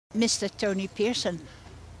Mr. Tony Pearson,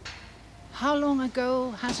 how long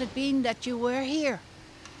ago has it been that you were here?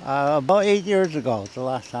 About 8 years ago, the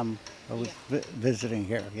last time I was visiting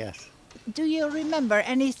here, yes. Do you remember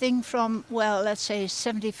anything from, well, let's say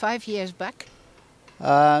 75 years back?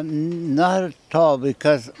 Not at all,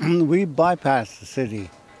 because we bypassed the city.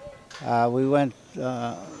 We went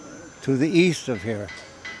to the east of here,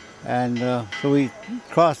 and so we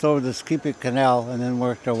crossed over the Skipik Canal and then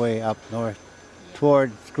worked our way up north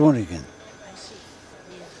towards Groningen. I see.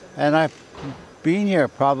 And I've been here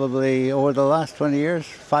probably over the last 20 years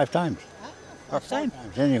 5 times. Or Four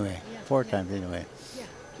times anyway. 4 times anyway. Yeah.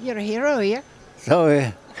 You're a hero here. So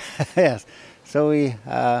yes, so we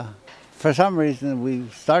for some reason we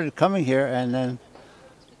started coming here, and then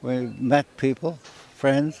we met people,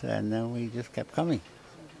 friends, and then we just kept coming.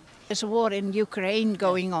 There's a war in Ukraine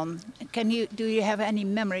going on. Do you have any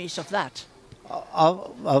memories of that?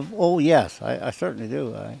 Oh yes, I certainly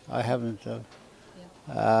do. I haven't.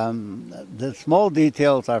 The small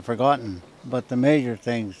details I've forgotten, but the major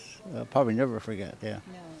things I'll probably never forget. Yeah.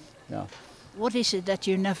 No. What is it that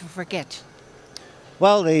you never forget?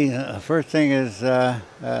 Well, the first thing is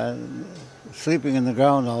sleeping in the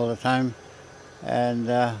ground all the time, and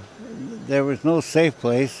there was no safe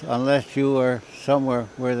place unless you were somewhere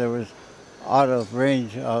where there was out of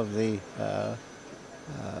range of the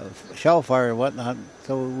shell fire and whatnot.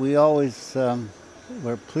 So we always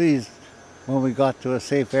were pleased when we got to a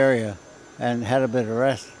safe area and had a bit of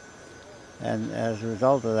rest. And as a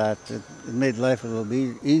result of that, it made life a little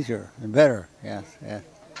bit easier and better, yes.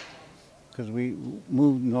 Because we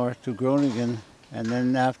moved north to Groningen, and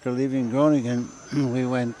then after leaving Groningen, we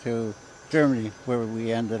went to Germany, where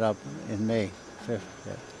we ended up in May 5th.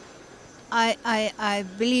 Yeah. I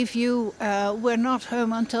believe you were not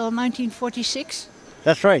home until 1946?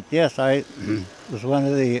 That's right, yes. I was one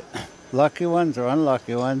of the lucky ones or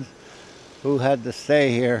unlucky ones who had to stay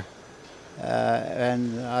here.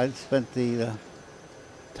 And I spent the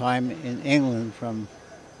time in England from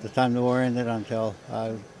the time the war ended until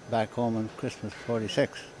I was back home on Christmas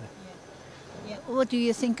 '46. Yeah. What do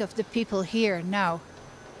you think of the people here now?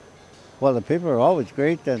 Well, the people are always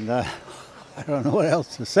great, and I don't know what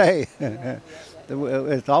else to say.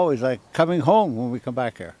 It's always like coming home when we come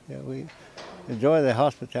back here. Yeah, we enjoy the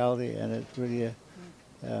hospitality, and it's really,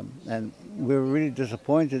 and we were really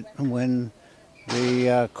disappointed when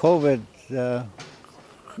the COVID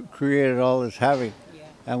created all this havoc,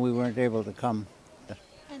 and we weren't able to come.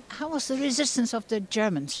 And how was the resistance of the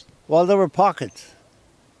Germans? Well, there were pockets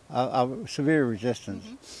of severe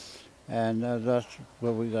resistance, and that's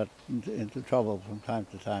where we got into trouble from time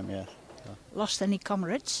to time. Yes. Lost any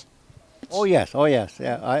comrades? Oh yes.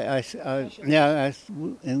 Yeah, I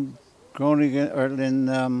in Groningen or in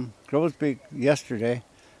Groesbeek yesterday,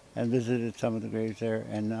 and visited some of the graves there,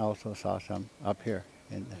 and also saw some up here.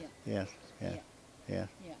 Yes.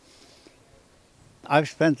 I've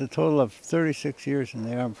spent a total of 36 years in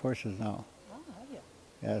the armed forces now. Oh, have you?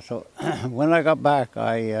 Yeah. So when I got back,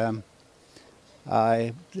 I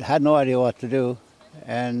had no idea what to do,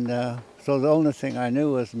 and so the only thing I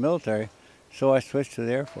knew was the military. So I switched to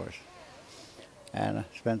the Air Force, and I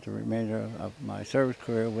spent the remainder of my service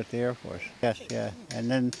career with the Air Force. Yes, yeah. And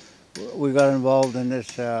then we got involved in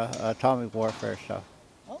this atomic warfare stuff.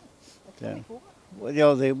 Oh, atomic war? Well, you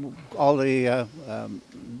know, all the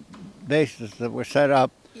bases that were set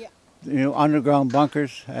up, underground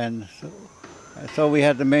bunkers, and so we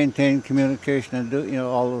had to maintain communication and do,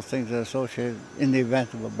 all those things that are associated in the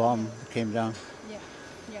event of a bomb that came down.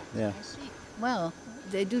 Yeah. I see. Well,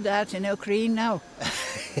 they do that in Ukraine now.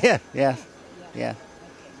 Yes. Yeah.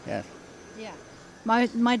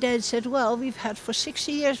 My dad said, well, we've had for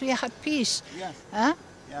 60 years, we had peace. Yes. Huh?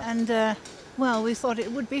 Yeah. And, well, we thought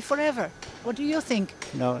it would be forever. What do you think?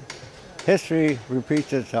 No, history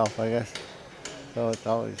repeats itself, I guess. So it's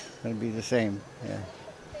always going to be the same. Yeah.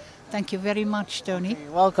 Thank you very much, Tony.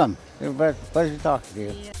 You're welcome. It was a pleasure talking to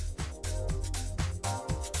you. Yeah.